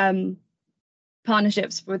 So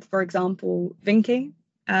partnerships with, for example, Vinci,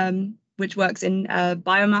 which works in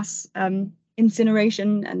biomass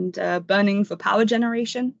incineration and burning for power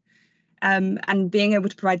generation, and being able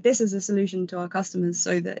to provide this as a solution to our customers,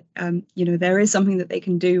 so that there is something that they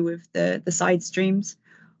can do with the side streams,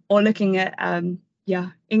 or looking at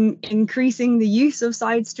increasing the use of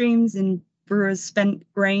side streams in brewers' spent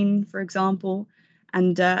grain, for example,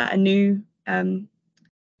 and a new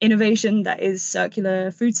innovation that is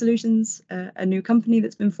Circular Food Solutions, a new company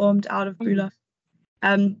that's been formed out of Bula.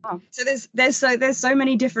 So there's so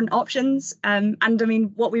many different options, and I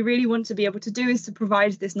mean, what we really want to be able to do is to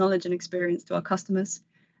provide this knowledge and experience to our customers,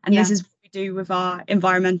 and this is what we do with our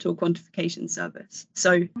environmental quantification service.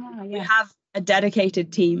 So we have a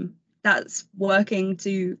dedicated team that's working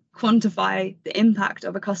to quantify the impact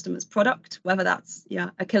of a customer's product, whether that's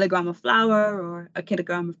a kilogram of flour or a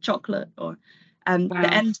kilogram of chocolate, or the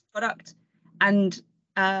end product, and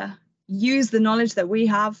use the knowledge that we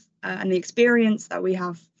have and the experience that we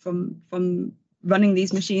have from running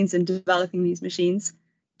these machines and developing these machines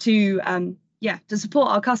to support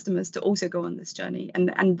our customers to also go on this journey,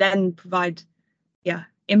 and then provide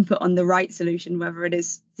input on the right solution, whether it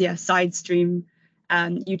is side stream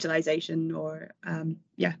utilization, or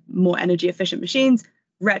more energy efficient machines,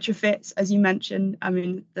 retrofits, as you mentioned. I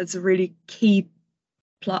mean, that's a really key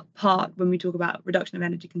part when we talk about reduction of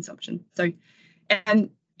energy consumption. So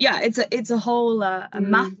it's a whole a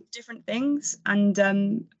map of different things,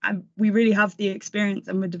 and we really have the experience,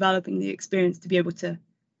 and we're developing the experience to be able to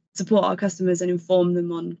support our customers and inform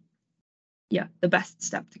them on the best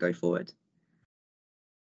step to go forward.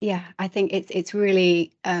 Yeah, I think it's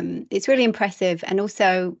really impressive. And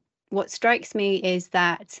also what strikes me is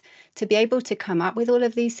that to be able to come up with all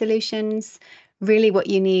of these solutions, really what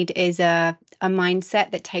you need is a mindset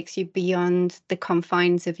that takes you beyond the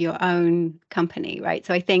confines of your own company, right?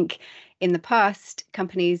 So I think in the past,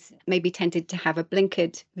 companies maybe tended to have a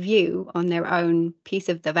blinkered view on their own piece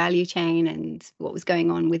of the value chain and what was going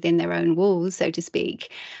on within their own walls, so to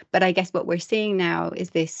speak. But I guess what we're seeing now is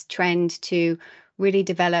this trend to really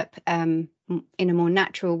develop in a more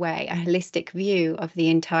natural way a holistic view of the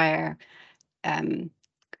entire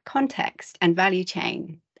context and value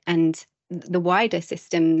chain, and the wider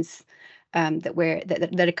systems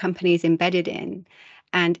that a company is embedded in.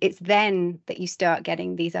 And it's then that you start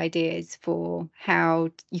getting these ideas for how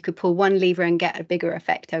you could pull one lever and get a bigger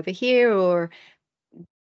effect over here, or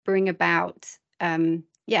bring about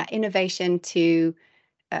innovation to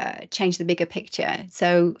change the bigger picture.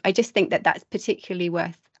 So I just think that that's particularly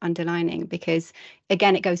worth underlining, because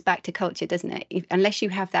again, it goes back to culture, doesn't it? Unless you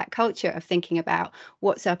have that culture of thinking about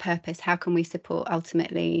what's our purpose, how can we support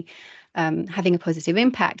ultimately having a positive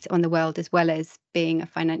impact on the world, as well as being a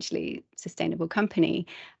financially sustainable company,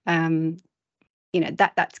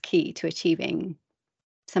 that's key to achieving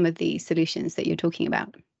some of the solutions that you're talking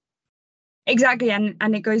about. Exactly, and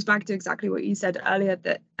it goes back to exactly what you said earlier,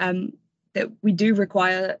 that we do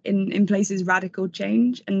require in places radical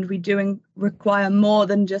change, and we do require more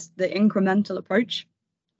than just the incremental approach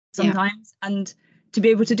sometimes. Yeah. And to be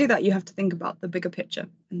able to do that, you have to think about the bigger picture,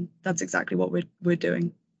 and that's exactly what we're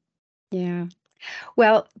doing. Yeah.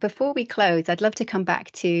 Well, before we close, I'd love to come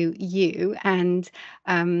back to you and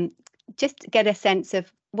just get a sense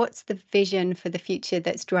of what's the vision for the future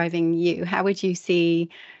that's driving you. How would you see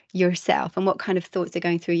yourself, and what kind of thoughts are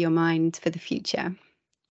going through your mind for the future?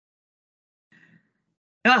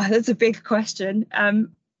 That's a big question.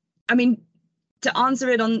 I mean, to answer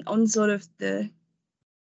it on sort of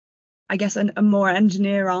I guess a more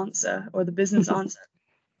engineer answer, or the business answer,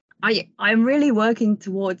 I'm really working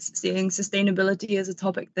towards seeing sustainability as a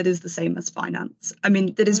topic that is the same as finance. I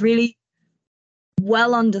mean, that is really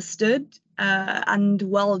well understood and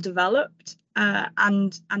well developed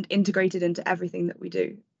and integrated into everything that we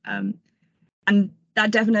do. And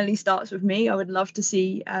that definitely starts with me. I would love to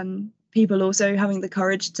see people also having the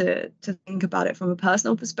courage to think about it from a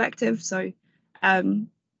personal perspective. So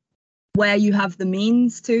where you have the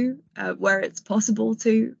means to, where it's possible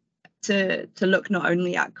to look not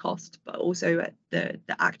only at cost, but also at the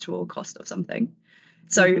actual cost of something.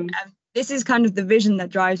 So this is kind of the vision that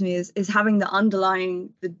drives me, is having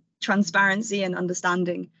the transparency and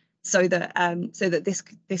understanding, so that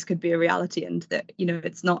this could be a reality, and that,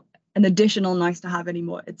 it's not an additional nice to have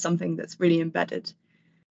anymore. It's something that's really embedded.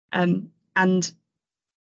 And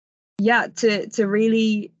yeah, to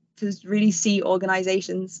really see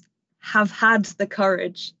organizations have had the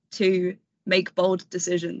courage to make bold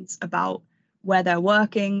decisions about where they're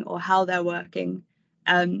working or how they're working,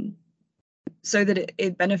 so that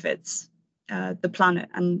it benefits the planet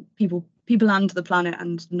and people and the planet,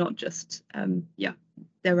 and not just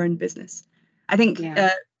their own business. I think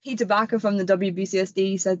Peter Backer from the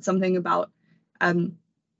WBCSD said something about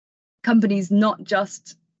companies not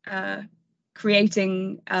just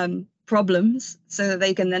creating problems so that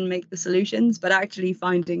they can then make the solutions, but actually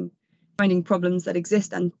finding problems that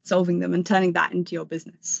exist and solving them and turning that into your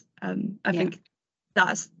business. I think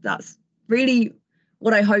that's really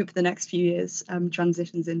what I hope the next few years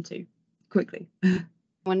transitions into quickly.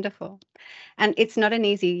 Wonderful. And it's not an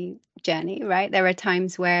easy journey, right? There are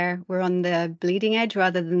times where we're on the bleeding edge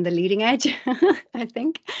rather than the leading edge, I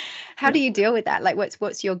think. How do you deal with that? Like,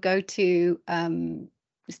 what's your go-to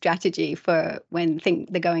strategy for when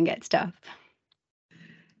the going gets tough?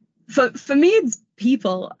 For me, it's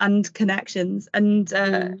people and connections, and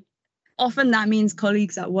often that means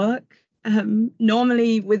colleagues at work.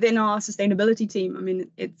 Normally within our sustainability team, I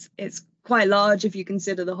mean, it's quite large if you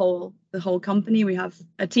consider the whole company. We have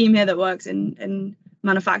a team here that works in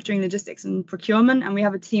manufacturing, logistics, and procurement, and we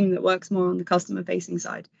have a team that works more on the customer facing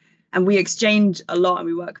side. And we exchange a lot, and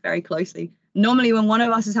we work very closely. Normally, when one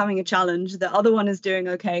of us is having a challenge, the other one is doing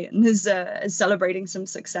okay and is celebrating some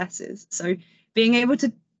successes. So being able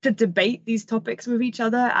to debate these topics with each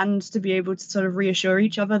other, and to be able to sort of reassure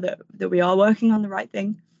each other that we are working on the right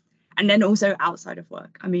thing. And then also outside of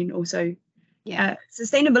work, I mean, also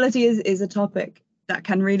sustainability is a topic that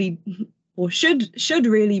can really, or should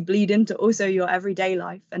really bleed into also your everyday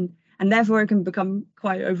life, and therefore it can become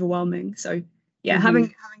quite overwhelming. So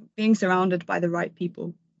having being surrounded by the right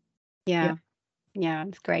people. Yeah,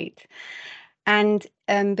 it's great. And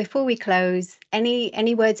before we close,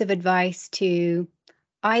 any words of advice to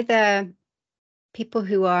either people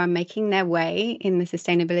who are making their way in the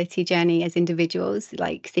sustainability journey as individuals,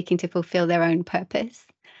 like seeking to fulfill their own purpose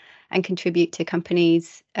and contribute to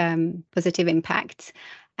companies' positive impacts,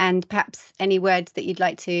 and perhaps any words that you'd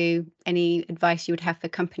like to, any advice you would have for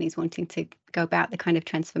companies wanting to go about the kind of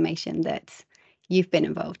transformation that you've been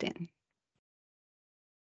involved in?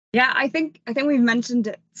 Yeah, I think we've mentioned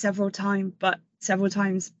it several times, but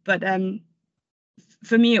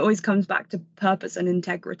for me, it always comes back to purpose and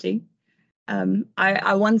integrity.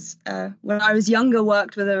 I once, when I was younger,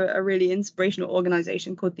 worked with a really inspirational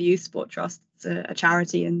organization called the Youth Sport Trust. It's a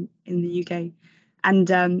charity in the UK. And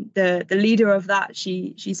the leader of that,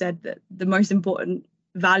 she said that the most important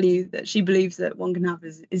value that she believes that one can have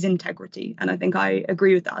is integrity. And I think I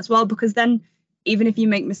agree with that as well, because then even if you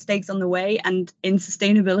make mistakes on the way, and in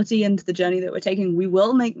sustainability and the journey that we're taking, we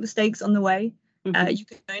will make mistakes on the way. You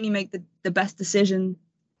can only make the best decision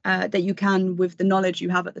that you can with the knowledge you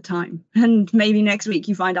have at the time. And maybe next week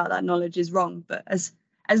you find out that knowledge is wrong. But as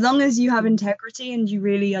long as you have integrity and you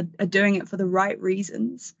really are doing it for the right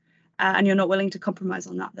reasons, and you're not willing to compromise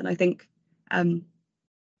on that, then I think,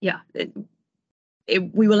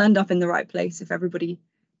 we will end up in the right place if everybody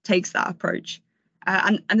takes that approach.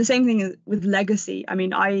 And the same thing with legacy. I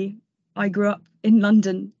mean, I grew up in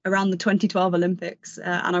London around the 2012 Olympics,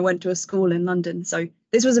 and I went to a school in London. So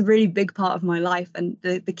this was a really big part of my life. And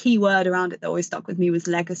the key word around it that always stuck with me was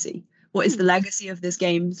legacy. What is the legacy of this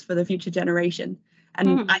games for the future generation?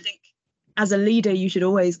 And I think as a leader, you should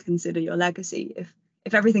always consider your legacy.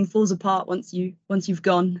 If everything falls apart once you've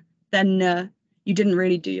gone, then you didn't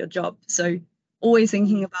really do your job. So always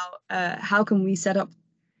thinking about how can we set up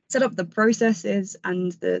the processes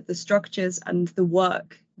and the structures and the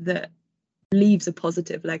work that leaves a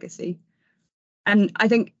positive legacy. And I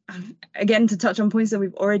think, again, to touch on points that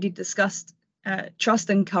we've already discussed, trust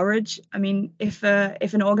and courage. I mean, if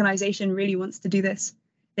an organization really wants to do this,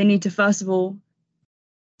 they need to first of all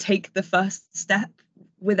take the first step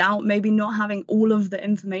without maybe not having all of the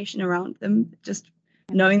information around them, just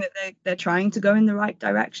knowing that they're trying to go in the right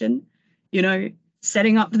direction. You know,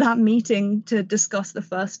 setting up that meeting to discuss the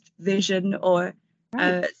first vision, or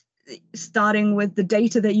starting with the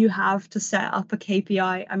data that you have to set up a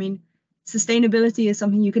KPI. I mean, sustainability is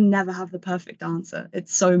something you can never have the perfect answer.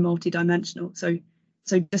 It's so multidimensional.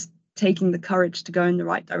 So just taking the courage to go in the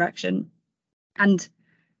right direction. And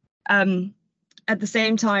at the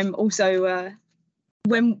same time, also,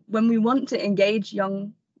 when we want to engage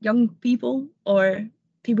young people or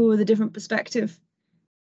people with a different perspective,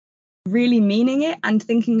 really meaning it and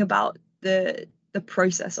thinking about the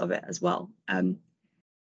process of it as well.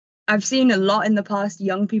 I've seen a lot in the past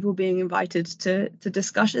young people being invited to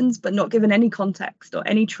discussions, but not given any context or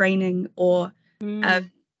any training or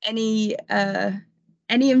any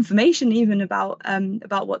information even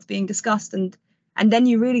about what's being discussed, and then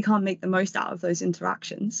you really can't make the most out of those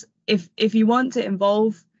interactions. If you want to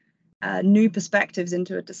involve new perspectives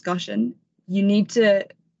into a discussion, you need to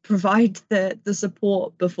provide the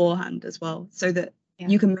support beforehand as well, so that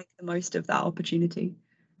you can make the most of that opportunity.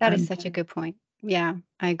 That is such a good point. Yeah,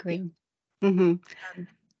 I agree. We've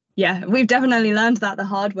definitely learned that the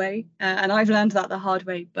hard way, and I've learned that the hard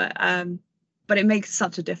way, but it makes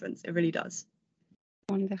such a difference. It really does.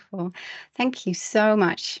 Wonderful. Thank you so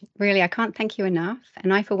much. Really, I can't thank you enough.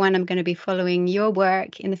 And I, for one, am going to be following your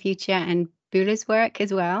work in the future and Bula's work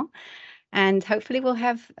as well. And hopefully we'll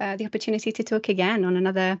have the opportunity to talk again on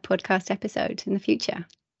another podcast episode in the future.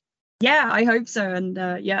 Yeah, I hope so. And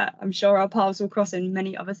I'm sure our paths will cross in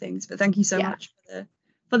many other things. But thank you so much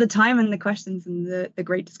for the time and the questions and the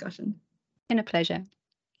great discussion. It's been a pleasure.